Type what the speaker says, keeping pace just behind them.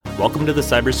Welcome to the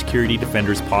Cybersecurity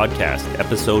Defenders Podcast,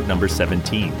 episode number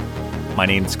 17. My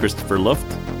name is Christopher Luft.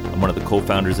 I'm one of the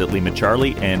co-founders at Lima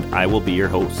Charlie, and I will be your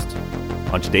host.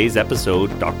 On today's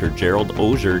episode, Dr. Gerald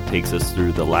Auger takes us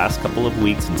through the last couple of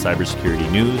weeks in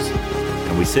cybersecurity news,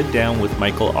 and we sit down with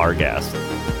Michael Argast,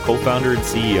 co-founder and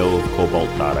CEO of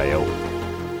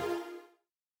Cobalt.io.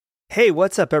 Hey,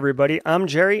 what's up, everybody? I'm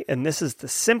Jerry, and this is the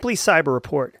Simply Cyber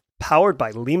Report, powered by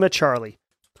Lima Charlie.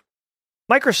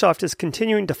 Microsoft is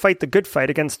continuing to fight the good fight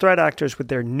against threat actors with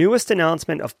their newest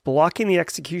announcement of blocking the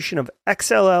execution of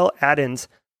XLL add-ins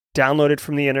downloaded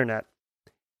from the internet.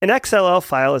 An XLL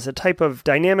file is a type of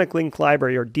dynamic link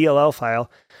library, or DLL file,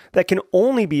 that can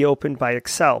only be opened by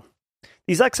Excel.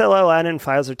 These XLL add-in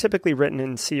files are typically written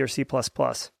in C or C++.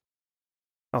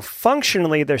 Now,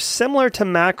 functionally, they're similar to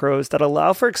macros that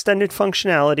allow for extended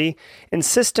functionality and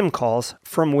system calls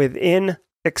from within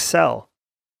Excel.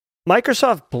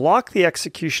 Microsoft blocked the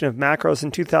execution of macros in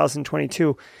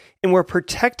 2022, and we're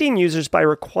protecting users by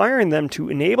requiring them to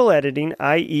enable editing,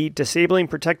 i.e. disabling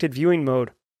protected viewing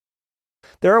mode.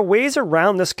 There are ways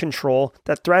around this control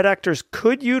that threat actors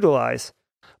could utilize,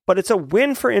 but it's a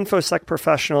win for InfoSec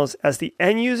professionals as the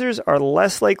end users are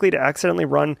less likely to accidentally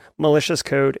run malicious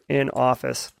code in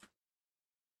Office.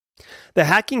 The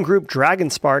hacking group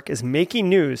DragonSpark is making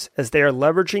news as they are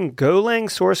leveraging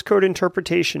Golang source code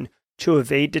interpretation to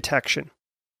evade detection.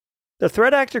 The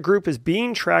threat actor group is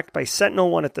being tracked by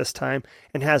SentinelOne at this time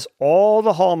and has all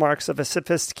the hallmarks of a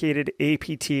sophisticated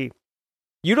APT.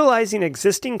 Utilizing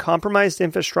existing compromised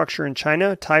infrastructure in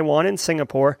China, Taiwan, and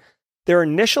Singapore, their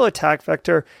initial attack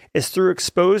vector is through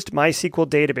exposed MySQL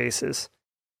databases.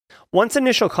 Once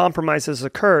initial compromises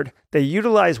occurred, they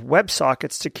utilize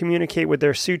WebSockets to communicate with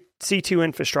their C2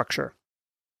 infrastructure.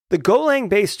 The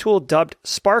Golang-based tool dubbed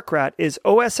SparkRat is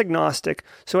OS agnostic,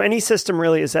 so any system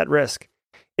really is at risk.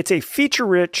 It's a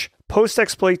feature-rich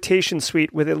post-exploitation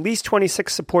suite with at least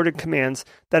 26 supported commands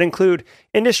that include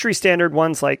industry-standard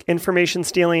ones like information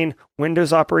stealing,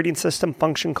 Windows operating system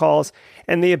function calls,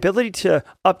 and the ability to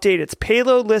update its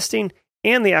payload listing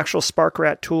and the actual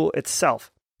SparkRat tool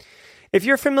itself. If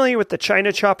you're familiar with the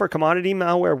China Chopper commodity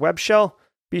malware web shell,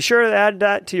 be sure to add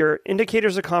that to your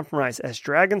indicators of compromise, as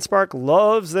DragonSpark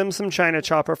loves them some China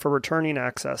Chopper for returning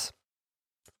access.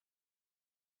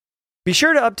 Be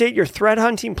sure to update your threat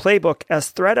hunting playbook as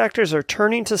threat actors are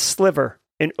turning to Sliver,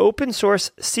 an open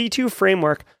source C2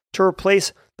 framework, to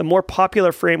replace the more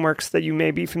popular frameworks that you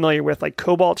may be familiar with like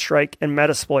Cobalt Strike and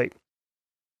Metasploit.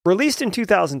 Released in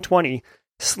 2020,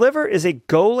 Sliver is a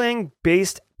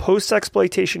Golang-based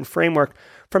post-exploitation framework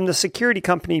from the security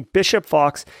company Bishop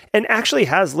Fox and actually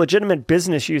has legitimate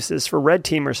business uses for red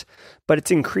teamers, but it's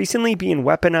increasingly being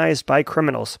weaponized by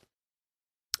criminals.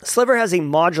 Sliver has a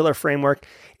modular framework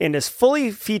and is fully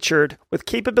featured with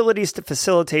capabilities to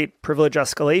facilitate privilege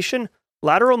escalation,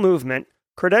 lateral movement,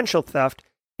 credential theft,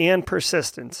 and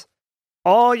persistence.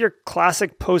 All your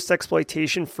classic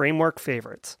post-exploitation framework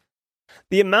favorites.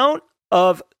 The amount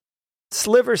of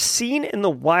Sliver seen in the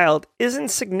wild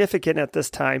isn't significant at this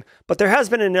time, but there has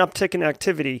been an uptick in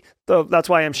activity, though that's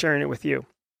why I'm sharing it with you.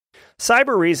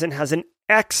 Cybereason has an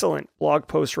excellent blog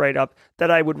post write-up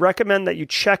that I would recommend that you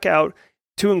check out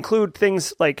to include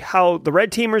things like how the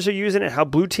red teamers are using it, how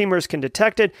blue teamers can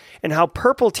detect it, and how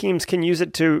purple teams can use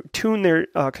it to tune their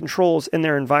controls in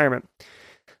their environment.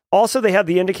 Also, they have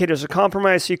the indicators of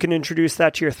compromise, so you can introduce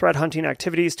that to your threat hunting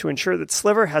activities to ensure that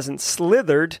Sliver hasn't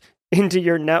slithered into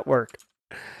your network.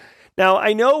 Now,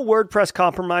 I know WordPress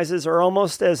compromises are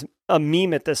almost as a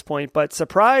meme at this point, but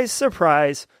surprise,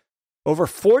 surprise, over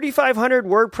 4,500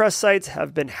 WordPress sites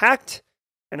have been hacked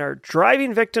and are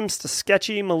driving victims to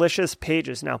sketchy, malicious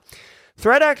pages. Now,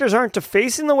 threat actors aren't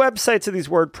defacing the websites of these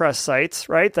WordPress sites,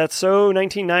 right? That's so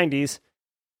 1990s.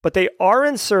 But they are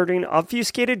inserting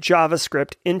obfuscated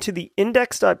JavaScript into the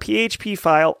index.php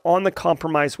file on the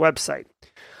compromised website.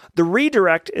 The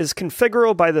redirect is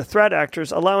configurable by the threat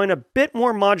actors, allowing a bit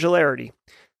more modularity.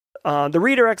 The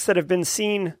redirects that have been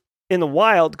seen in the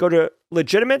wild go to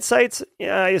legitimate sites,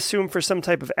 I assume for some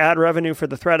type of ad revenue for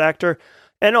the threat actor,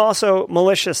 and also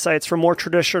malicious sites for more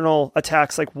traditional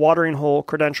attacks like watering hole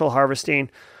credential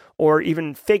harvesting, or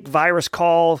even fake virus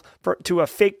call to a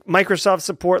fake Microsoft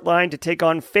support line to take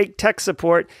on fake tech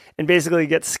support and basically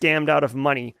get scammed out of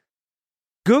money.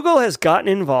 Google has gotten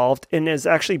involved and is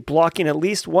actually blocking at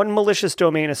least one malicious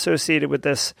domain associated with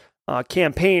this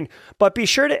campaign, but be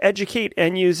sure to educate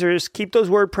end users, keep those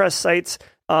WordPress sites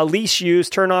least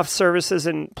used, turn off services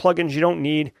and plugins you don't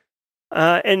need,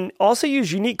 and also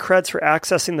use unique creds for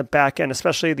accessing the backend,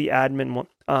 especially the admin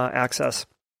access.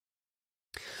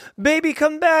 Baby,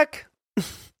 come back.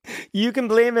 You can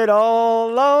blame it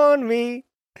all on me.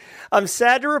 I'm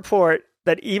sad to report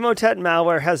that Emotet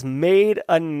malware has made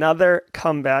another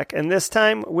comeback, and this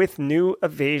time with new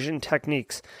evasion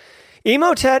techniques.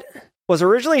 Emotet was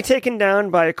originally taken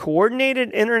down by a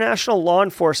coordinated international law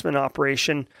enforcement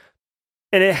operation,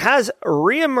 and it has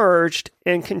reemerged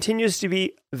and continues to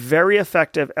be very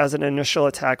effective as an initial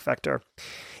attack vector.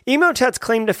 Emotet's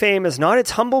claim to fame is not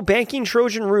its humble banking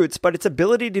Trojan roots, but its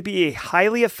ability to be a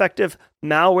highly effective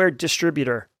malware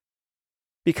distributor.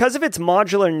 Because of its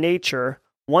modular nature,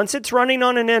 once it's running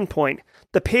on an endpoint,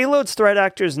 the payloads threat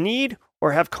actors need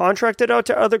or have contracted out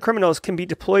to other criminals can be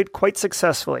deployed quite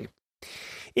successfully.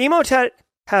 Emotet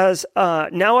has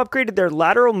now upgraded their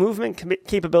lateral movement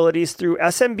capabilities through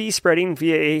SMB spreading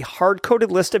via a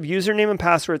hard-coded list of username and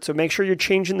passwords, so make sure you're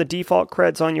changing the default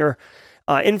creds on your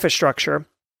infrastructure.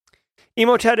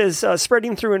 Emotet is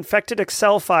spreading through infected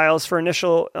Excel files for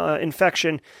initial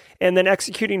infection and then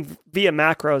executing via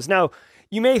macros. Now,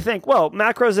 you may think, well,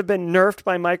 macros have been nerfed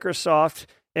by Microsoft,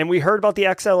 and we heard about the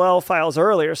XLL files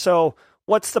earlier, so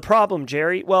what's the problem,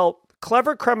 Jerry? Well,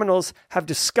 clever criminals have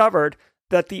discovered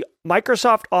that the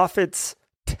Microsoft Office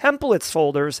templates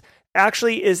folders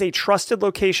actually is a trusted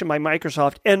location by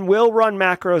Microsoft and will run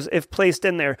macros if placed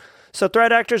in there. So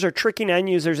threat actors are tricking end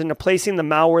users into placing the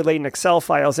malware-laden Excel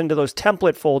files into those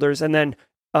template folders and then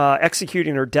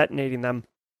executing or detonating them.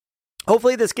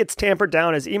 Hopefully this gets tampered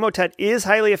down, as Emotet is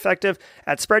highly effective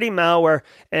at spreading malware,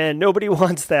 and nobody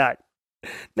wants that.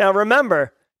 Now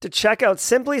remember to check out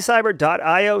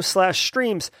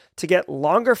simplycyber.io/streams to get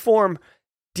longer form,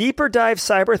 deeper dive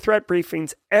cyber threat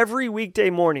briefings every weekday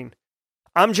morning.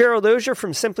 I'm Gerald Ozier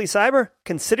from Simply Cyber.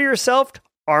 Consider yourself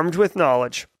armed with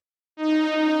knowledge.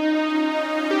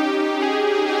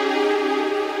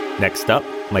 Next up,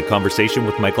 my conversation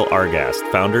with Michael Argast,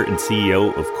 founder and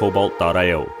CEO of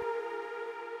Cobalt.io.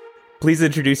 Please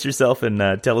introduce yourself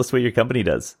and tell us what your company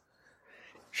does.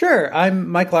 Sure. I'm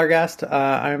Michael Argast.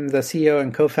 I'm the CEO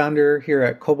and co-founder here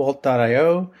at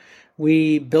Cobalt.io.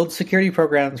 We build security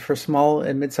programs for small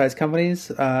and mid-sized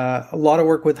companies. A lot of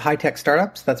work with high-tech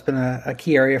startups. That's been a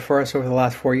key area for us over the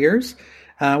last 4 years.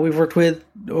 We've worked with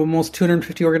almost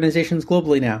 250 organizations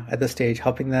globally now at this stage,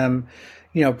 helping them,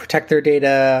 protect their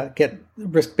data, get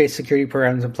risk-based security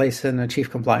programs in place, and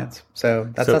achieve compliance. So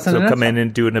that's us in a nutshell. Come in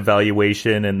and do an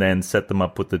evaluation and then set them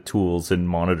up with the tools and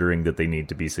monitoring that they need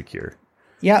to be secure.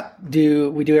 Yeah,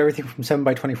 we do everything from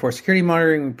 7x24 security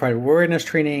monitoring, we provide awareness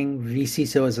training,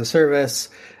 vCISO as a service.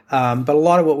 But a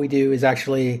lot of what we do is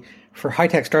actually for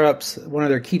high-tech startups, one of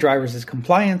their key drivers is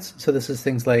compliance. So this is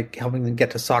things like helping them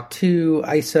get to SOC 2,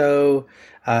 ISO,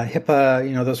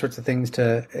 HIPAA, those sorts of things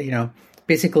to,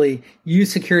 basically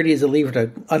use security as a lever to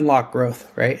unlock growth,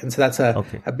 right? And so that's a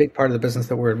big part of the business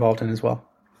that we're involved in as well.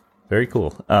 Very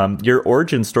cool. Your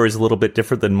origin story is a little bit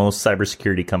different than most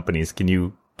cybersecurity companies. Can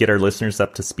you get our listeners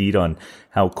up to speed on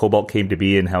how Cobalt came to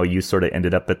be and how you sort of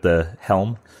ended up at the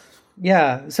helm?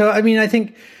 Yeah. So, I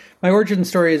think my origin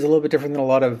story is a little bit different than a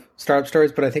lot of startup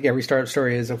stories, but I think every startup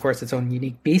story is, of course, its own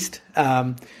unique beast.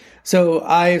 So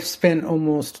I've spent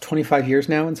almost 25 years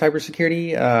now in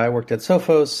cybersecurity. I worked at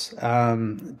Sophos,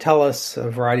 TELUS, a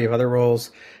variety of other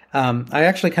roles. I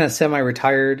actually kind of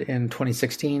semi-retired in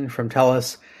 2016 from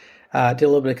TELUS, did a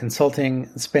little bit of consulting,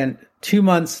 spent 2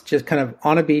 months just kind of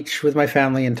on a beach with my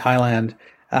family in Thailand,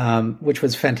 which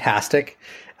was fantastic.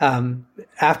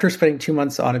 After spending 2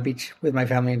 months on a beach with my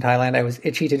family in Thailand, I was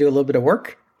itchy to do a little bit of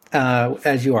work,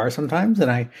 as you are sometimes. And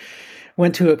I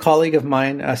went to a colleague of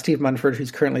mine, Steve Munford,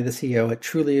 who's currently the CEO at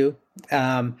Trulioo,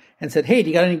 and said, "Hey, do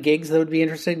you got any gigs that would be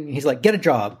interested?" And he's like, "Get a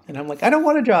job." And I'm like, "I don't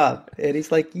want a job." And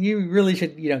he's like, "You really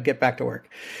should, get back to work."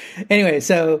 Anyway,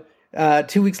 so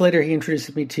 2 weeks later, he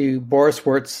introduced me to Boris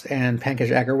Wirtz and Pankaj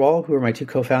Agarwal, who are my two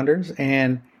co-founders.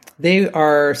 And they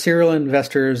are serial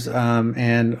investors,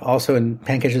 and also in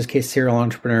Pankaj's case, serial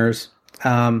entrepreneurs,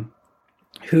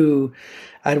 who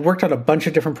had worked on a bunch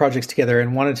of different projects together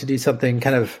and wanted to do something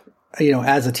kind of,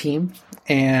 as a team.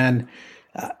 And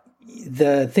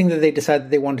the thing that they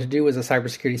decided they wanted to do was a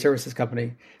cybersecurity services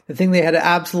company. The thing they had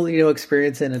absolutely no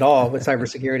experience in at all was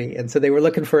cybersecurity. And so they were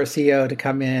looking for a CEO to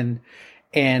come in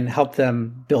and help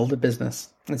them build a business.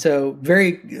 And so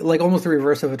very almost the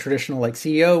reverse of a traditional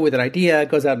CEO with an idea,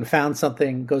 goes out and found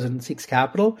something, goes and seeks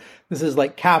capital. This is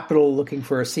like capital looking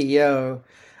for a CEO.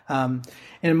 And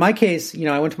in my case,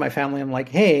 I went to my family. I'm like,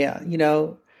 "Hey,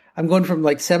 I'm going from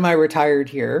semi-retired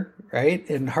here, right,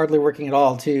 and hardly working at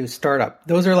all, to startup.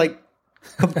 Those are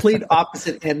complete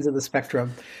opposite ends of the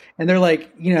spectrum." And they're like,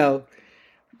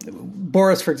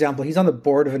 Boris, for example, he's on the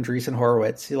board of Andreessen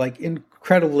Horowitz. He's like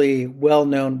incredibly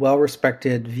well-known,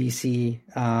 well-respected VC.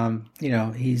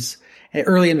 He's an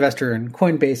early investor in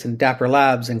Coinbase and Dapper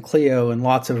Labs and Clio and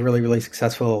lots of really, really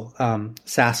successful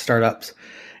SaaS startups.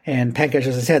 And Pankaj,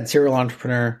 as I said, serial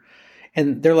entrepreneur.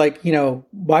 And they're like,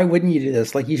 why wouldn't you do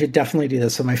this? Like, you should definitely do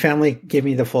this. So my family gave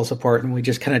me the full support, and we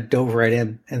just kind of dove right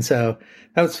in. And so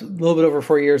that was a little bit over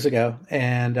 4 years ago.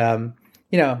 And,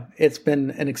 it's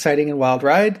been an exciting and wild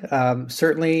ride.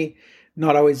 Certainly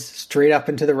not always straight up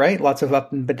and to the right, lots of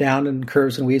up and down and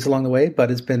curves and weaves along the way,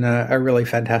 but it's been a really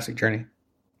fantastic journey.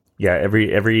 Yeah,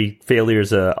 every failure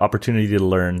is an opportunity to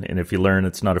learn, and if you learn,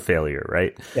 it's not a failure,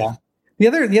 right? Yeah.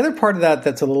 The other part of that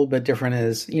that's a little bit different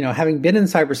is, having been in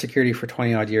cybersecurity for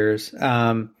 20 odd years,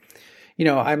 I'm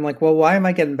like, well, why am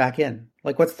I getting back in?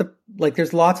 Like,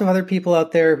 there's lots of other people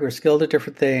out there who are skilled at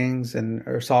different things and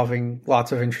are solving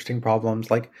lots of interesting problems.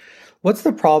 Like, what's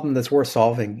the problem that's worth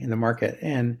solving in the market?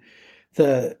 And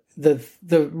the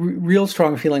real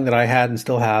strong feeling that I had and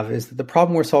still have is that the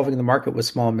problem we're solving in the market was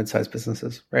small and mid-sized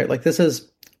businesses, right? Like, this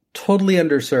is totally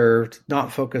underserved,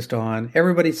 not focused on.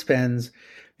 Everybody spends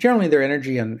generally their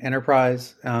energy on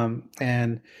enterprise.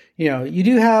 You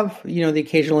do have, the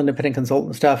occasional independent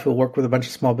consultant stuff who'll work with a bunch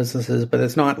of small businesses, but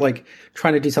it's not like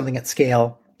trying to do something at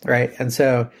scale, right? And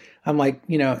so I'm like,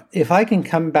 if I can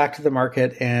come back to the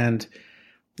market and,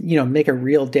 make a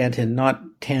real dent in not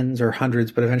tens or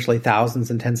hundreds, but eventually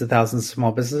thousands and tens of thousands of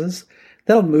small businesses,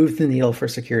 that'll move the needle for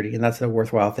security. And that's a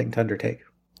worthwhile thing to undertake.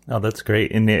 Oh, that's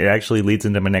great. And it actually leads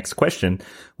into my next question,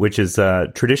 which is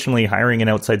traditionally hiring an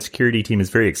outside security team is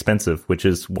very expensive, which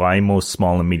is why most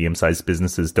small and medium-sized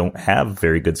businesses don't have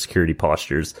very good security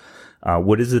postures.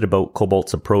 What is it about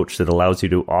Cobalt's approach that allows you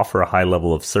to offer a high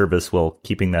level of service while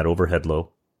keeping that overhead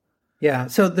low? Yeah,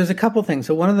 so there's a couple things.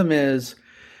 So one of them is,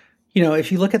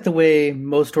 if you look at the way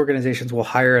most organizations will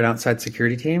hire an outside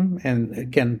security team, and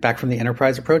again, back from the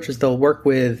enterprise approach, is they'll work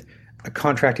with a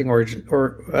contracting or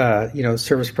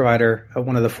service provider,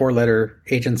 one of the 4-letter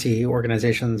agency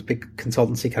organizations, big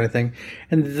consultancy kind of thing.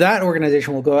 And that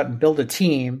organization will go out and build a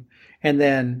team and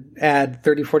then add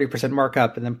 30-40%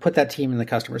 markup and then put that team in the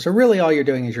customer. So really all you're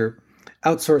doing is you're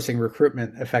outsourcing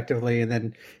recruitment effectively. And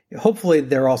then hopefully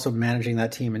they're also managing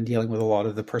that team and dealing with a lot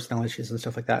of the personnel issues and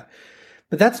stuff like that.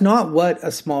 But that's not what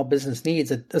a small business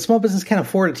needs. A small business can't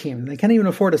afford a team. They can't even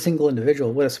afford a single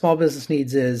individual. What a small business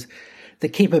needs is the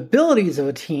capabilities of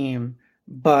a team,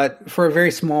 but for a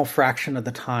very small fraction of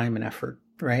the time and effort,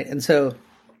 right? And so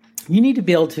you need to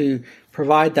be able to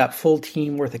provide that full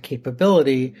team worth of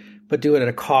capability, but do it at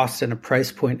a cost and a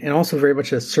price point, and also very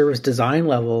much a service design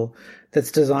level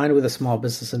that's designed with a small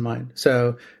business in mind.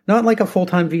 So not like a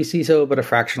full-time VCSO, but a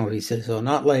fractional VCSO,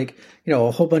 not like,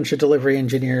 a whole bunch of delivery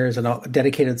engineers and a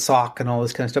dedicated SOC and all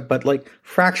this kind of stuff, but like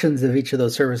fractions of each of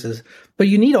those services. But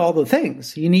you need all the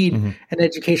things. You need an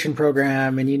education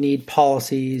program, and you need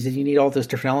policies, and you need all those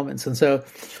different elements. And so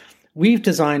we've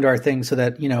designed our thing so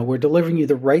that, we're delivering you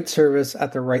the right service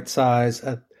at the right size,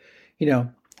 at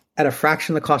a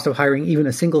fraction of the cost of hiring even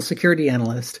a single security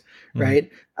analyst, right?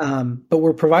 But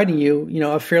we're providing you,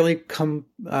 a fairly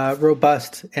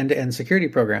robust end-to-end security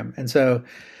program. And so,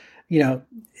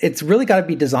 it's really got to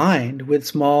be designed with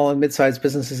small and mid-sized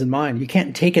businesses in mind. You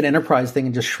can't take an enterprise thing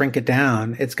and just shrink it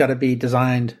down. It's got to be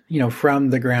designed, from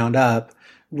the ground up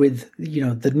with,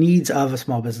 the needs of a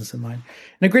small business in mind.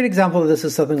 And a great example of this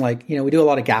is something like, we do a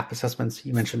lot of gap assessments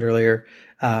you mentioned earlier,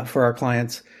 for our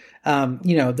clients.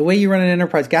 The way you run an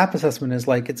enterprise gap assessment is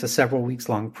like, it's a several weeks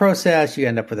long process. You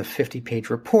end up with a 50-page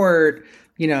report.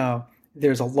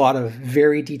 There's a lot of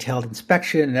very detailed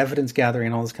inspection and evidence gathering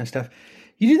and all this kind of stuff.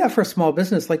 You do that for a small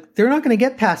business, like they're not going to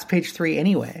get past page 3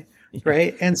 anyway.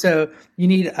 Right. And so you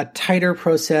need a tighter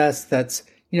process that's,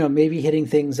 maybe hitting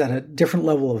things at a different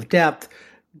level of depth,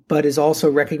 but is also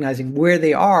recognizing where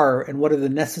they are and what are the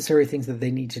necessary things that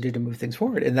they need to do to move things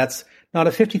forward. And that's not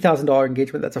a $50,000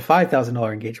 engagement. That's a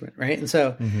 $5,000 engagement. Right. And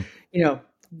so,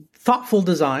 thoughtful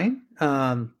design,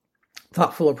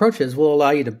 thoughtful approaches will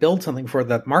allow you to build something for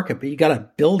that market, but you got to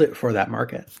build it for that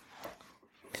market.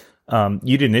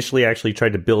 You'd initially actually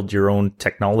tried to build your own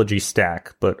technology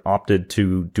stack, but opted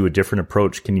to do a different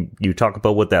approach. Can you talk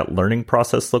about what that learning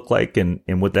process looked like and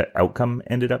what that outcome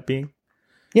ended up being?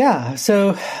 Yeah.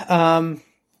 So,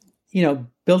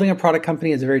 building a product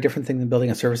company is a very different thing than building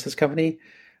a services company.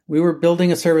 We were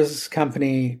building a services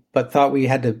company, but thought we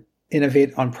had to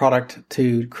innovate on product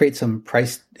to create some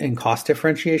price and cost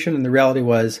differentiation. And the reality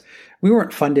was we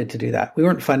weren't funded to do that. We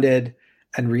weren't funded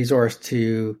and resourced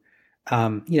to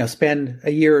spend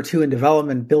a year or two in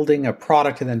development, building a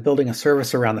product and then building a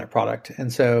service around that product.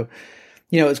 And so,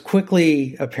 it's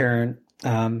quickly apparent,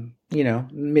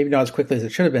 maybe not as quickly as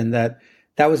it should have been, that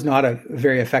was not a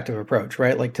very effective approach,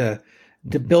 right? Like to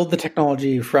build the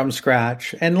technology from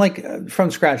scratch, and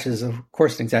from scratch is of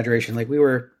course an exaggeration. Like we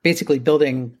were basically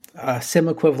building a SIM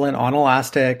equivalent on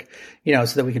Elastic, so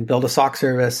that we can build a SOC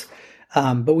service.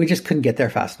 But we just couldn't get there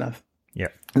fast enough. Yeah.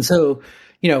 And so,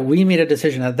 we made a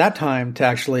decision at that time to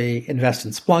actually invest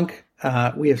in Splunk.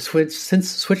 We have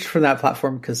switched from that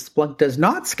platform because Splunk does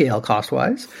not scale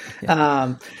cost-wise.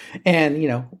 Yeah.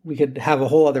 And we could have a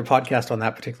whole other podcast on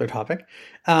that particular topic.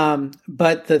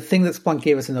 But the thing that Splunk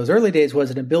gave us in those early days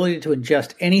was an ability to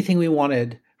ingest anything we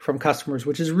wanted from customers,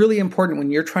 which is really important when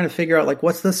you're trying to figure out like,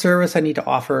 what's the service I need to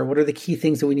offer? What are the key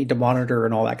things that we need to monitor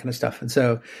and all that kind of stuff? And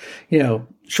so,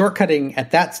 shortcutting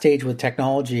at that stage with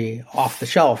technology off the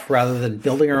shelf rather than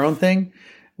building our own thing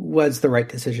was the right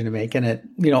decision to make. And it,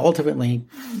 ultimately,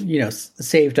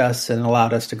 saved us and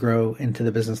allowed us to grow into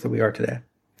the business that we are today.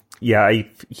 Yeah, I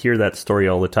hear that story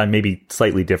all the time, maybe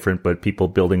slightly different, but people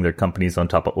building their companies on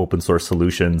top of open source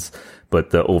solutions, but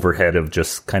the overhead of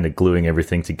just kind of gluing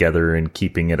everything together and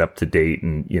keeping it up to date.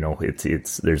 And,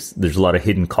 there's a lot of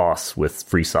hidden costs with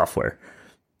free software.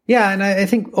 Yeah. And I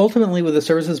think ultimately with the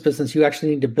services business, you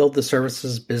actually need to build the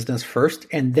services business first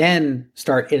and then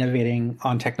start innovating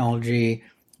on technology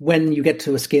when you get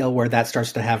to a scale where that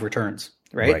starts to have returns.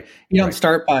 Right? You don't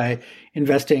start by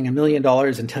investing $1 million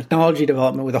in technology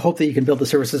development with the hope that you can build the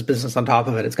services business on top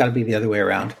of it. It's got to be the other way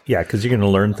around. Yeah, because you're going to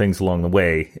learn things along the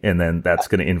way, and then that's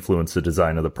going to influence the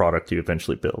design of the product you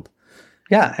eventually build.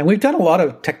 Yeah, and we've done a lot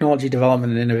of technology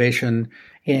development and innovation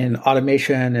in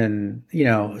automation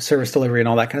and, service delivery and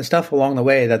all that kind of stuff along the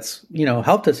way that's,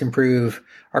 helped us improve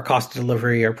our cost of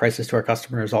delivery, our prices to our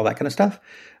customers, all that kind of stuff.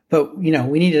 But, we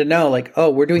needed to know like, oh,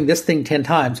 we're doing this thing 10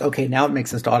 times. Okay, now it makes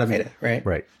sense to automate it, right?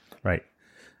 Right.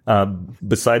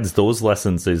 Besides those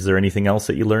lessons, is there anything else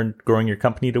that you learned growing your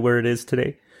company to where it is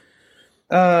today?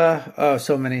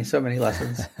 So many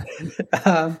lessons.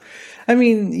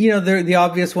 The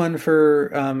obvious one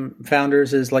for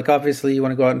founders is like, obviously you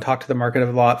want to go out and talk to the market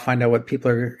a lot, find out what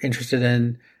people are interested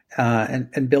in,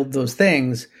 and build those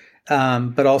things.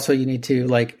 But also you need to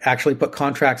like actually put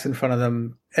contracts in front of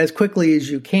them as quickly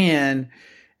as you can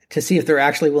to see if they're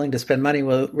actually willing to spend money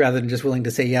rather than just willing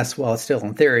to say yes while it's still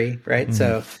in theory, right? Mm-hmm.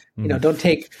 So, don't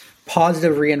take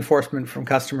positive reinforcement from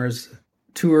customers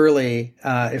too early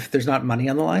if there's not money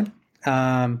on the line.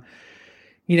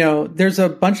 There's a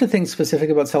bunch of things specific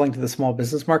about selling to the small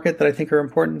business market that I think are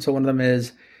important. So one of them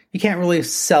is you can't really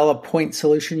sell a point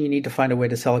solution. You need to find a way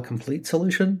to sell a complete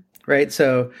solution, right?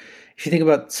 So if you think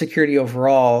about security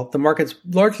overall, the market's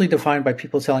largely defined by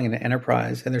people selling in an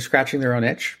enterprise and they're scratching their own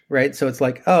itch, right? So it's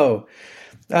like,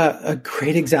 a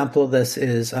great example of this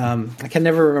is, I can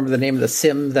never remember the name of the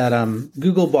SIM that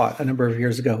Google bought a number of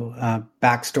years ago,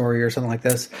 Backstory or something like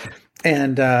this.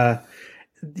 And,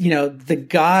 the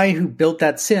guy who built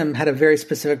that SIM had a very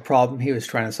specific problem he was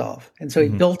trying to solve. And so he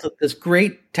built this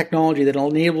great technology that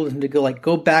enabled him to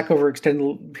go back over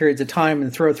extended periods of time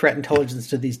and throw threat intelligence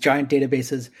to these giant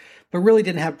databases, but really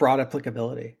didn't have broad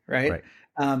applicability, right?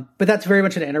 But that's very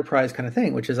much an enterprise kind of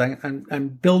thing, which is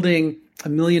I'm building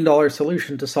 $1 million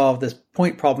solution to solve this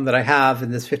point problem that I have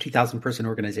in this 50,000 person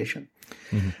organization.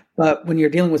 Mm-hmm. But when you're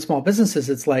dealing with small businesses,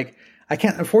 it's like, I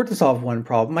can't afford to solve one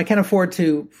problem. I can't afford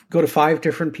to go to 5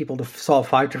 different people to solve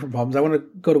 5 different problems. I want to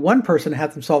go to one person and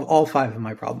have them solve all 5 of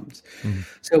my problems. Mm-hmm.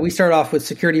 So we start off with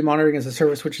security monitoring as a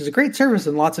service, which is a great service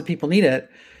and lots of people need it.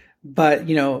 But,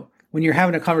 when you're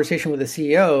having a conversation with a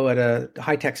CEO at a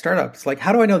high-tech startup, it's like,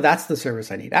 how do I know that's the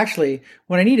service I need? Actually,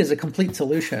 what I need is a complete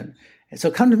solution. And so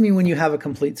come to me when you have a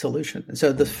complete solution. And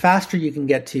so the faster you can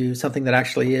get to something that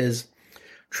actually is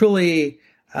truly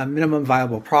a minimum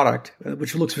viable product,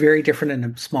 which looks very different in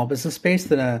a small business space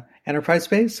than a enterprise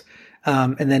space,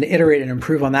 and then iterate and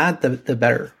improve on that, the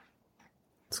better.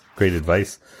 That's great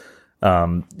advice.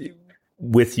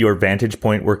 With your vantage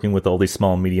point working with all these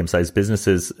small and medium-sized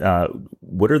businesses,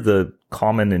 what are the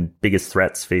common and biggest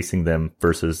threats facing them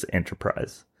versus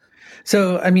enterprise?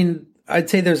 So, I'd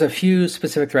say there's a few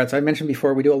specific threats. I mentioned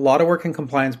before, we do a lot of work in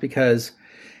compliance because,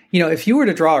 if you were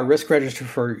to draw a risk register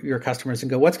for your customers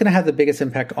and go, what's going to have the biggest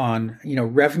impact on,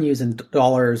 revenues and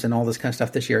dollars and all this kind of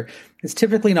stuff this year? It's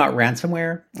typically not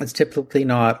ransomware. It's typically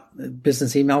not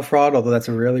business email fraud, although that's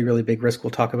a really, really big risk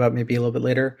we'll talk about maybe a little bit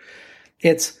later.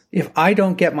 It's if I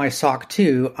don't get my SOC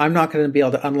 2, I'm not going to be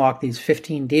able to unlock these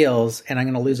 15 deals and I'm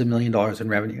going to lose $1 million in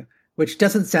revenue, which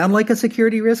doesn't sound like a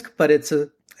security risk, but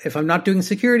if I'm not doing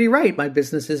security right, my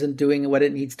business isn't doing what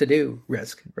it needs to do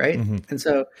risk, right? Mm-hmm. And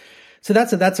so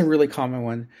that's a really common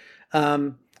one.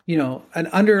 An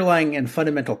underlying and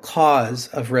fundamental cause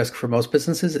of risk for most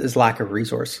businesses is lack of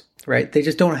resource. right? They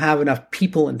just don't have enough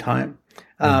people and time.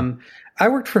 I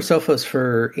worked for Sophos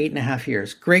for 8.5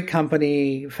 years. Great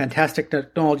company, fantastic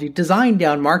technology, designed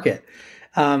down market.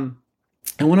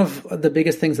 And one of the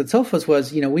biggest things at Sophos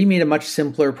was, we made a much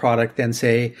simpler product than,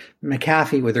 say,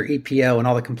 McAfee with their EPO and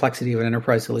all the complexity of an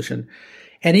enterprise solution.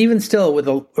 And even still, with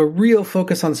a real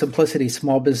focus on simplicity,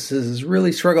 small businesses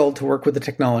really struggled to work with the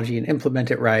technology and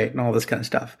implement it right and all this kind of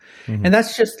stuff. And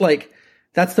that's just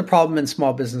that's the problem in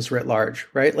small business writ large,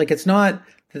 right? Like, it's not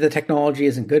that the technology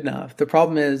isn't good enough. The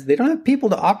problem is they don't have people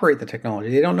to operate the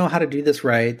technology. They don't know how to do this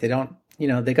right. They don't,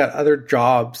 they got other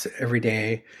jobs every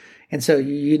day. And so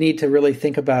you need to really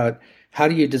think about, how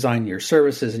do you design your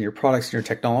services and your products and your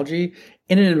technology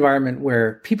in an environment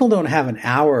where people don't have an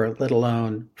hour, let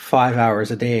alone 5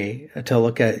 hours a day to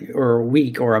look at, or a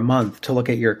week or a month to look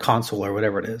at your console or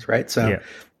whatever it is, right? So,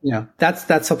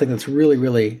 that's something that's really,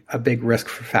 really a big risk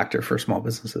factor for small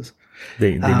businesses.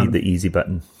 They need the easy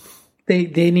button.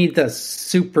 They need the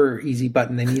super easy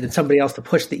button. They needed somebody else to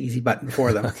push the easy button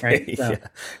for them, right?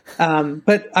 So,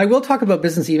 but I will talk about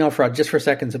business email fraud just for a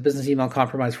second. So business email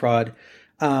compromise fraud.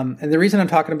 And the reason I'm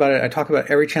talking about it, I talk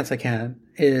about every chance I can,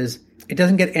 is it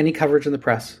doesn't get any coverage in the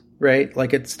press, right?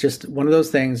 Like, it's just one of those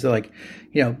things that,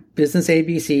 business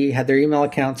ABC had their email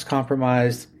accounts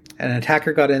compromised. An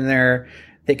attacker got in there.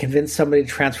 They convinced somebody to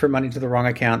transfer money to the wrong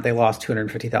account. They lost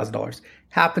 $250,000.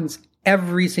 Happens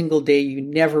every single day. You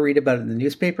never read about it in the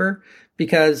newspaper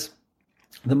because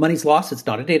the money's lost. It's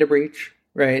not a data breach,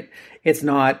 right? It's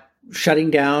not shutting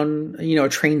down, a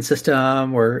train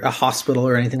system or a hospital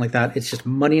or anything like that. It's just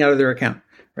money out of their account,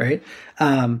 right?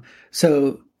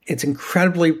 So it's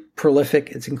incredibly prolific.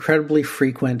 It's incredibly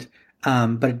frequent,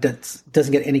 but it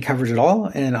doesn't get any coverage at all.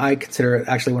 And I consider it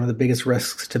actually one of the biggest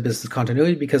risks to business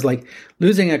continuity, because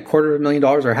losing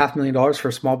 $250,000 or $500,000 for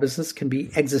a small business can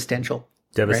be existential.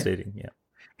 Devastating, right? Yeah.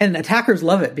 And attackers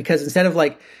love it, because instead of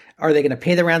are they going to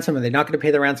pay the ransom? Are they not going to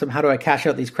pay the ransom? How do I cash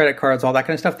out these credit cards? All that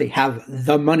kind of stuff. They have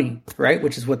the money, right?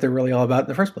 Which is what they're really all about in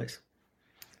the first place.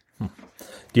 Do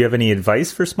you have any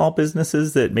advice for small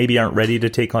businesses that maybe aren't ready to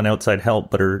take on outside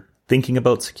help, but are thinking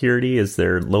about security? Is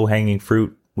there low-hanging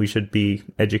fruit we should be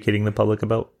educating the public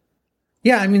about?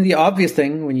 Yeah, I mean, the obvious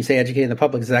thing when you say educating the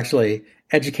public is actually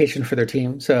education for their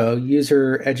team. So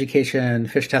user education,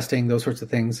 phish testing, those sorts of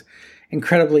things,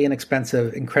 incredibly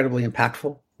inexpensive, incredibly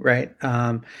impactful, right?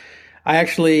 I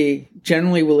actually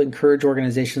generally will encourage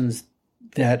organizations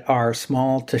that are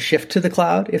small to shift to the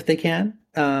cloud if they can.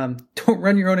 Don't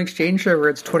run your own Exchange server.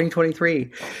 It's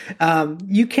 2023.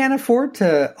 You can't afford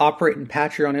to operate and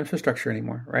patch your own infrastructure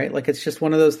anymore, right? It's just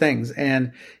one of those things.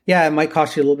 And yeah, it might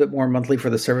cost you a little bit more monthly for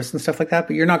the service and stuff like that,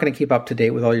 but you're not going to keep up to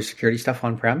date with all your security stuff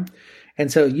on-prem.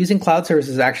 And so using cloud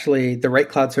services, actually, the right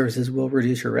cloud services will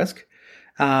reduce your risk.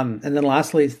 And then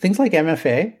lastly, things like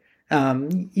MFA,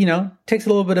 takes a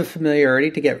little bit of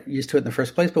familiarity to get used to it in the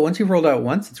first place. But once you've rolled out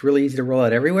once, it's really easy to roll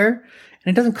out everywhere.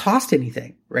 And it doesn't cost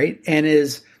anything, right? And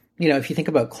if you think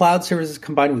about cloud services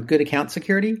combined with good account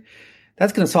security,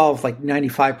 that's going to solve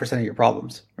 95% of your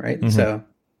problems, right? Mm-hmm. So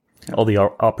all the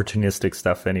opportunistic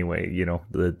stuff anyway,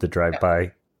 the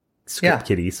drive-by script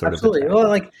kiddie sort absolutely. of.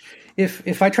 Well,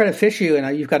 if I try to phish you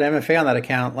and you've got MFA on that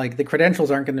account, the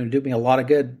credentials aren't going to do me a lot of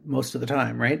good most of the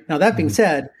time, right? Now, that being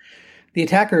said, the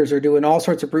attackers are doing all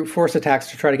sorts of brute force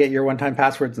attacks to try to get your one-time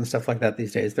passwords and stuff like that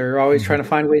these days. They're always trying to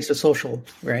find ways to social,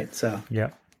 right? So yeah.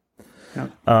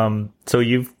 So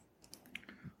you've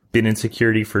been in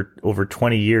security for over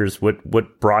 20 years.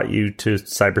 What brought you to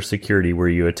cybersecurity? Were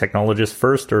you a technologist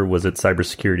first, or was it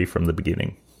cybersecurity from the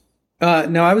beginning?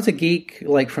 No, I was a geek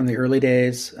from the early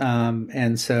days,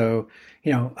 and so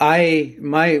my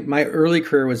early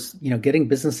career was getting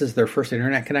businesses their first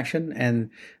internet connection and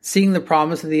seeing the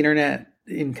promise of the internet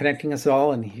in connecting us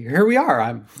all. And here we are.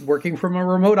 I'm working from a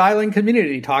remote island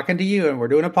community talking to you, and we're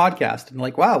doing a podcast. And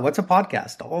wow, what's a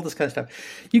podcast? All this kind of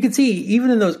stuff. You can see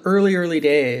even in those early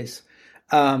days,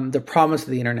 the promise of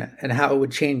the internet and how it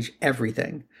would change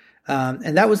everything.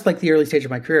 And that was the early stage of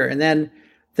my career. And then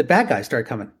the bad guys started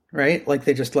coming. Right?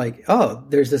 They just oh,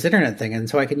 there's this internet thing. And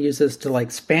so I can use this to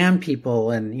spam people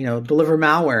and, deliver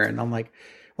malware. And I'm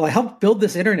well, I helped build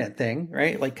this internet thing,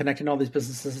 right? Connecting all these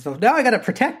businesses and stuff. Now I got to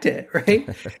protect it. Right.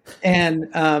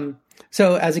 And,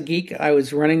 so as a geek, I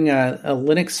was running a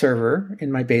Linux server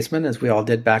in my basement, as we all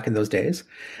did back in those days.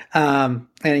 And,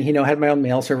 had my own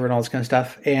mail server and all this kind of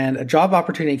stuff. And a job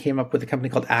opportunity came up with a company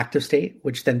called ActiveState,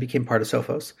 which then became part of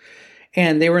Sophos.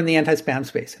 And they were in the anti-spam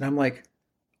space. And I'm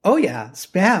oh yeah,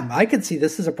 spam. I could see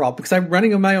this as a problem because I'm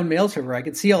running on my own mail server. I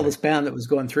could see all the spam that was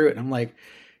going through it. And I'm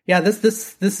yeah, this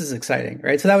is exciting,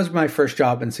 right? So that was my first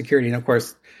job in security. And of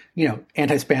course,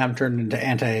 anti-spam turned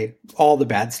into all the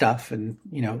bad stuff and,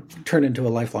 turned into a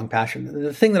lifelong passion. And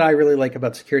the thing that I really like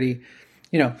about security,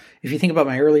 if you think about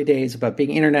my early days about being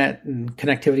internet and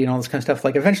connectivity and all this kind of stuff,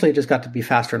 like eventually it just got to be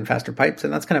faster and faster pipes.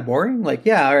 And that's kind of boring. Like,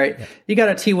 yeah, all right, you got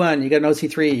a T1, you got an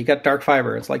OC3, you got dark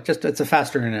fiber. It's like it's a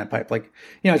faster internet pipe. Like,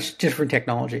 it's different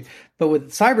technology. But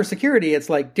with cybersecurity, it's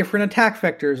like different attack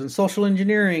vectors and social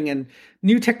engineering and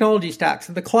new technology stacks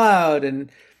in the cloud.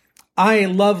 And I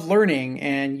love learning,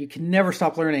 and you can never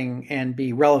stop learning and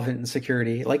be relevant in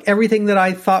security. Like everything that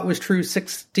I thought was true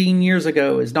 16 years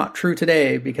ago is not true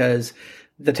today because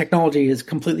the technology has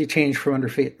completely changed from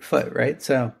underfoot, right?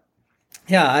 So,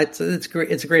 yeah, it's great.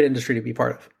 It's a great industry to be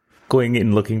part of. Going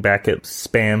and looking back at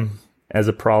spam as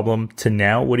a problem to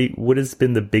now, what has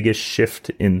been the biggest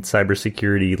shift in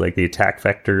cybersecurity, like the attack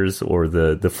vectors or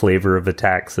the flavor of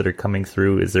attacks that are coming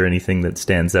through? Is there anything that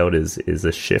stands out as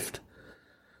a shift?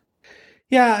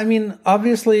 Yeah, I mean,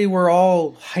 obviously, we're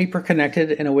all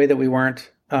hyper-connected in a way that we weren't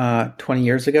 20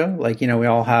 years ago. Like, we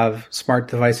all have smart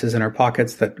devices in our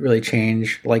pockets that really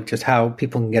change, like, just how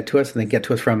people can get to us, and they get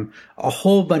to us from a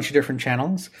whole bunch of different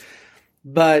channels.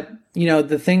 But,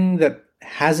 the thing that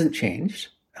hasn't changed,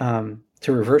 to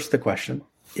reverse the question,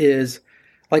 is,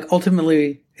 like,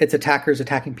 ultimately, it's attackers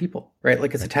attacking people, right?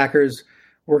 Like, it's attackers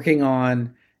working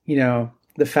on,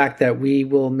 the fact that we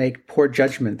will make poor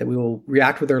judgment, that we will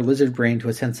react with our lizard brain to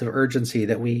a sense of urgency,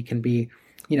 that we can be,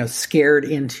 scared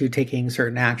into taking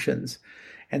certain actions.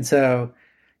 And so,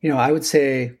 I would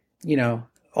say,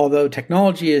 although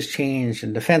technology has changed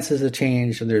and defenses have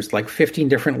changed, and there's like 15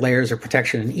 different layers of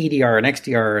protection in EDR and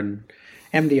XDR and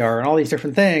MDR and all these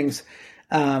different things,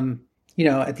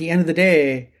 at the end of the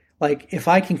day, like if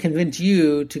I can convince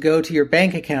you to go to your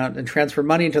bank account and transfer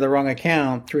money into the wrong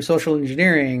account through social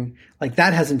engineering, like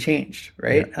that hasn't changed,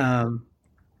 right? Yeah.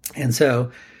 And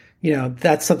so,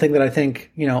 that's something that I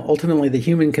think, ultimately the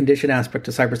human condition aspect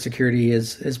of cybersecurity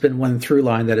has been one through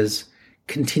line that has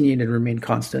continued and remained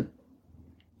constant.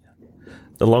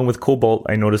 Along with Cobalt,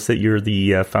 I noticed that you're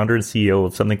the founder and CEO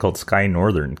of something called Sky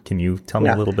Northern. Can you tell me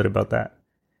a little bit about that?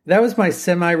 That was my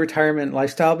semi-retirement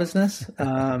lifestyle business.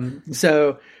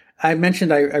 So I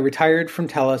mentioned I retired from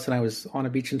TELUS and I was on a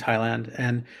beach in Thailand.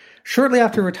 And shortly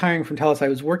after retiring from TELUS, I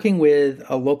was working with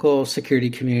a local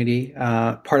security community,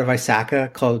 part of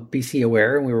ISACA, called BC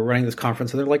Aware. And we were running this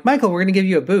conference. And they're like, Michael, we're going to give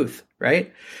you a booth,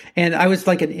 right? And I was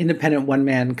like an independent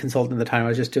one-man consultant at the time. I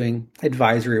was just doing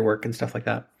advisory work and stuff like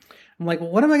that. I'm like,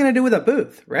 well, what am I going to do with a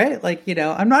booth, right? Like,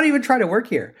 I'm not even trying to work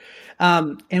here.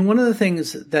 And one of the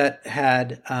things that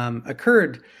had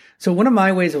occurred, so one of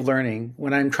my ways of learning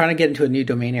when I'm trying to get into a new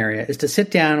domain area is to sit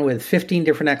down with 15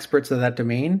 different experts of that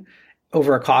domain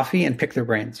over a coffee and pick their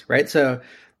brains, right? So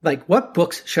like, what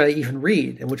books should I even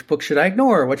read? And which books should I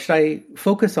ignore? What should I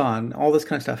focus on? All this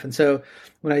kind of stuff. And so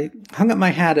when I hung up my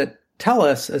hat at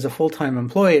TELUS as a full-time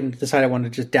employee and decided I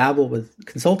wanted to just dabble with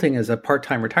consulting as a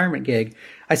part-time retirement gig,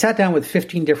 I sat down with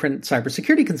 15 different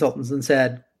cybersecurity consultants and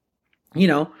said,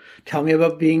 tell me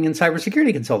about being in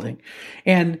cybersecurity consulting.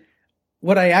 And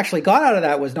what I actually got out of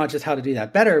that was not just how to do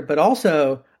that better, but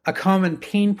also a common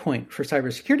pain point for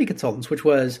cybersecurity consultants, which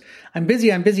was, I'm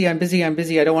busy. I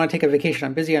don't want to take a vacation.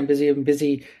 I'm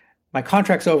busy. My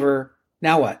contract's over.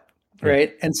 Now what?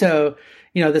 Right. And so,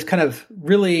 this kind of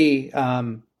really,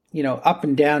 up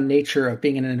and down nature of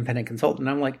being an independent consultant.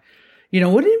 I'm like,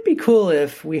 wouldn't it be cool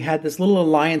if we had this little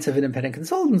alliance of independent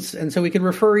consultants and so we could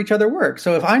refer each other work?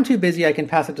 So if I'm too busy, I can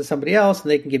pass it to somebody else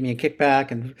and they can give me a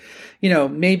kickback. And,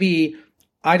 maybe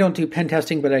I don't do pen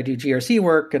testing, but I do GRC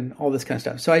work and all this kind of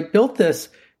stuff. So I built this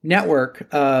network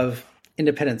of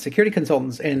independent security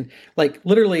consultants and like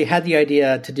literally had the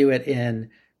idea to do it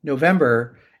in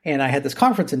November. And I had this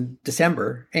conference in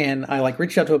December and I like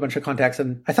reached out to a bunch of contacts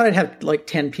and I thought I'd have like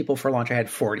 10 people for launch. I had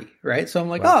 40, right? So I'm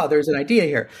like, wow. Oh, there's an idea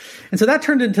here. And so that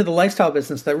turned into the lifestyle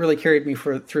business that really carried me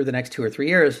through the next 2 or 3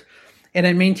 years. And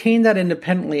I maintained that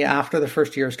independently. After the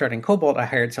first year of starting Cobalt, I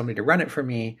hired somebody to run it for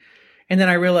me. And then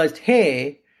I realized,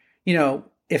 hey,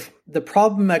 if the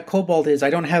problem at Cobalt is I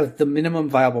don't have the minimum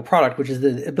viable product, which is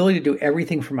the ability to do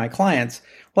everything for my clients,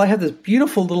 well, I have this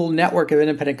beautiful little network of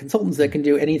independent consultants that can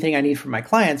do anything I need for my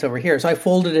clients over here. So I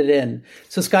folded it in.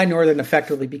 So Sky Northern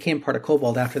effectively became part of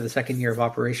Cobalt after the second year of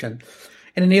operation.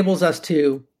 It enables us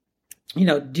to,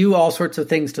 do all sorts of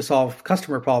things to solve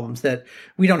customer problems that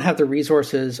we don't have the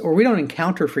resources or we don't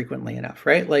encounter frequently enough,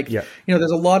 right? Like,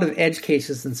 there's a lot of edge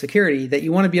cases in security that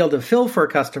you want to be able to fill for a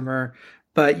customer,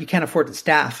 but you can't afford to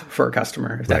staff for a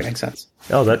customer, if that makes sense.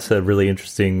 Oh, that's a really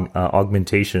interesting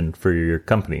augmentation for your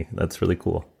company. That's really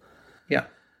cool. Yeah.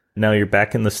 Now you're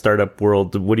back in the startup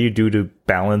world. What do you do to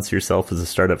balance yourself as a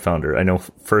startup founder? I know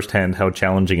firsthand how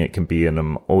challenging it can be, and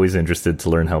I'm always interested to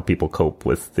learn how people cope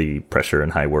with the pressure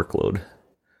and high workload.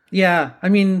 Yeah, I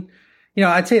mean,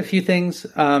 I'd say a few things.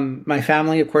 My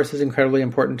family, of course, is incredibly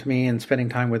important to me, and spending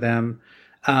time with them.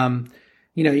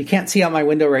 You can't see out my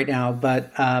window right now,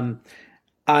 but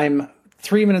I'm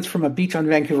 3 minutes from a beach on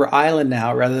Vancouver Island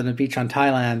now rather than a beach on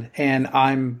Thailand. And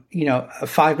I'm, a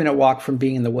 5-minute walk from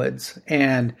being in the woods.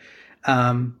 And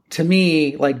to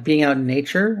me, like being out in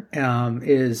nature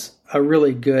is a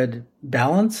really good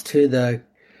balance to the,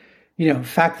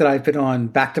 fact that I've been on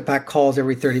back-to-back calls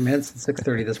every 30 minutes at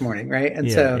 6:30 this morning, right?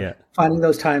 And finding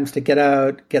those times to get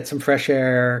out, get some fresh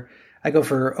air. I go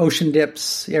for ocean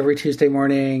dips every Tuesday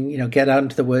morning, get out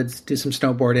into the woods, do some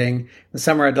snowboarding. In the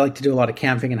summer, I'd like to do a lot of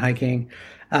camping and hiking.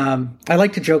 I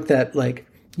like to joke that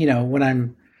when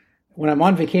I'm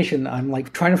on vacation, I'm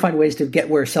like trying to find ways to get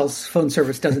where cell phone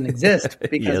service doesn't exist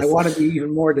because I want to be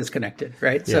even more disconnected,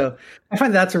 right? Yeah. So I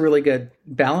find that's a really good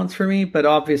balance for me, but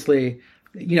obviously,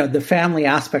 the family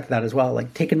aspect of that as well,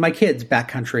 like taking my kids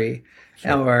backcountry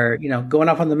or, going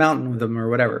up on the mountain with them or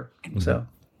whatever. Mm-hmm. So.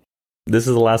 This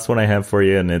is the last one I have for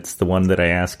you, and it's the one that I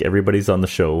ask everybody's on the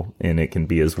show, and it can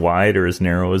be as wide or as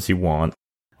narrow as you want.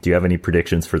 Do you have any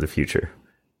predictions for the future?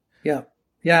 Yeah.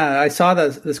 I saw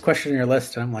this question on your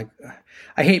list, and I'm like,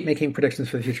 I hate making predictions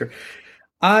for the future.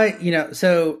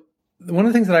 So one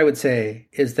of the things that I would say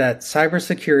is that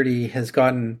cybersecurity has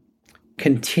gotten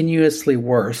continuously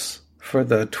worse for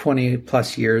the 20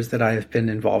 plus years that I have been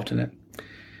involved in it.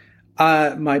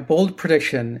 My bold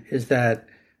prediction is that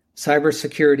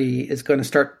cybersecurity is going to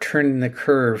start turning the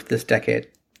curve this decade.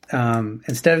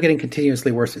 Instead of getting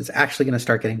continuously worse, it's actually going to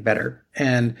start getting better.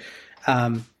 And,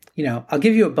 I'll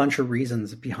give you a bunch of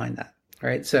reasons behind that,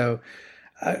 right? So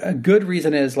a good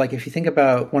reason is like, if you think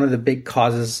about one of the big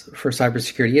causes for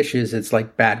cybersecurity issues, it's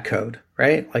like bad code,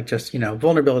 right? Like just,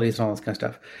 vulnerabilities and all this kind of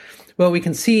stuff. Well, we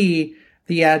can see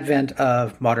the advent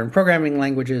of modern programming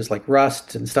languages like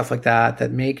Rust and stuff like that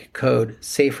make code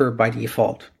safer by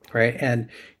default. Right. And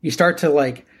you start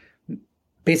to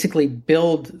basically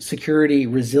build security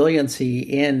resiliency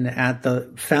in at the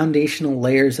foundational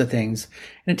layers of things.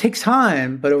 And it takes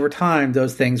time, but over time,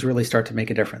 those things really start to make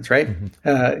a difference. Right.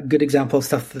 Mm-hmm. Good example of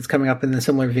stuff that's coming up in a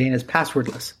similar vein is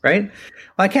passwordless. Right.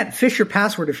 Well, I can't phish your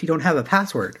password if you don't have a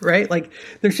password. Right. Like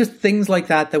there's just things like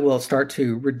that will start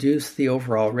to reduce the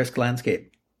overall risk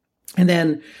landscape. And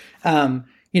then, an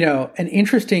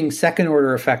interesting second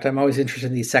order effect. I'm always interested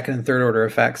in these second and third order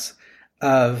effects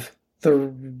of the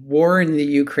war in the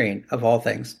Ukraine, of all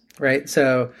things, right?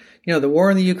 So, the war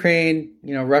in the Ukraine,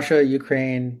 Russia,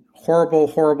 Ukraine, horrible,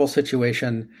 horrible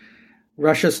situation.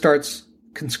 Russia starts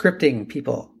conscripting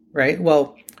people, right?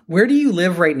 Well, where do you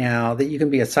live right now that you can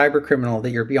be a cyber criminal,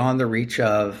 that you're beyond the reach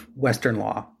of Western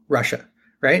law? Russia.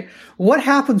 Right? What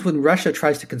happens when Russia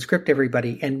tries to conscript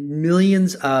everybody and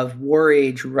millions of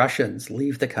war-age Russians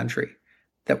leave the country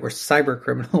that were cyber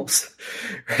criminals,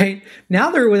 right?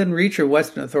 Now they're within reach of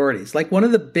Western authorities. Like one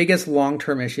of the biggest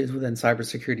long-term issues within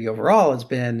cybersecurity overall has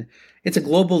been it's a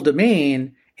global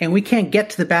domain and we can't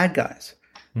get to the bad guys.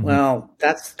 Mm-hmm. Well,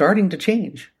 that's starting to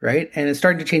change, right? And it's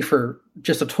starting to change for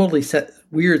just a totally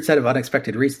weird set of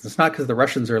unexpected reasons. It's not because the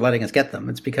Russians are letting us get them.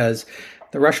 It's because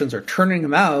the Russians are turning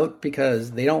them out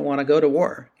because they don't want to go to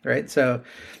war, right? So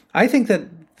I think that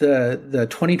the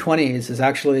 2020s is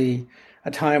actually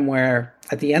a time where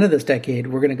at the end of this decade,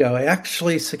 we're going to go,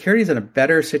 actually, security is in a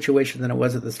better situation than it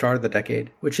was at the start of the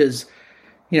decade, which is,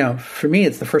 for me,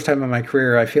 it's the first time in my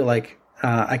career I feel like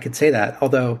I could say that.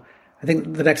 Although I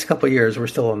think the next couple of years, we're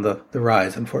still on the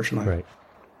rise, unfortunately. Right.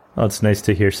 Well, it's nice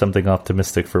to hear something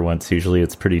optimistic for once. Usually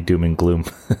it's pretty doom and gloom.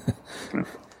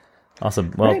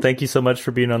 Awesome. Well, Thank you so much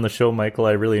for being on the show, Michael.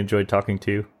 I really enjoyed talking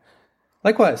to you.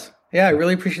 Likewise. Yeah, I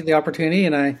really appreciate the opportunity,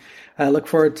 and I look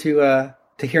forward to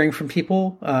hearing from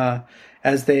people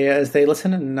as they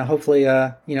listen, and hopefully,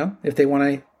 if they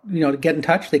want to, get in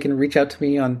touch, they can reach out to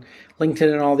me on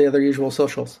LinkedIn and all the other usual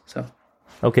socials. So.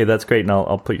 Okay, that's great, and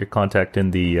I'll put your contact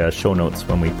in the show notes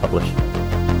when we publish.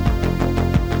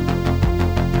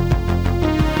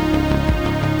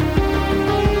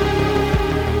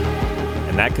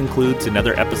 And that concludes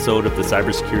another episode of the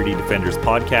Cybersecurity Defenders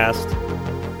podcast.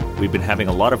 We've been having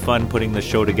a lot of fun putting this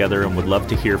show together and would love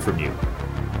to hear from you.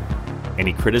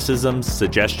 Any criticisms,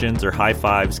 suggestions, or high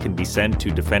fives can be sent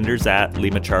to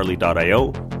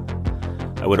defenders@limacharlie.io.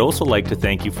 I would also like to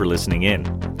thank you for listening in.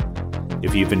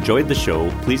 If you've enjoyed the show,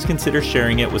 please consider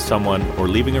sharing it with someone or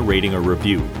leaving a rating or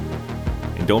review.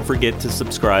 And don't forget to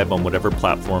subscribe on whatever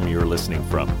platform you're listening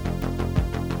from.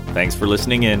 Thanks for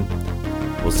listening in.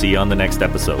 We'll see you on the next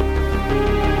episode.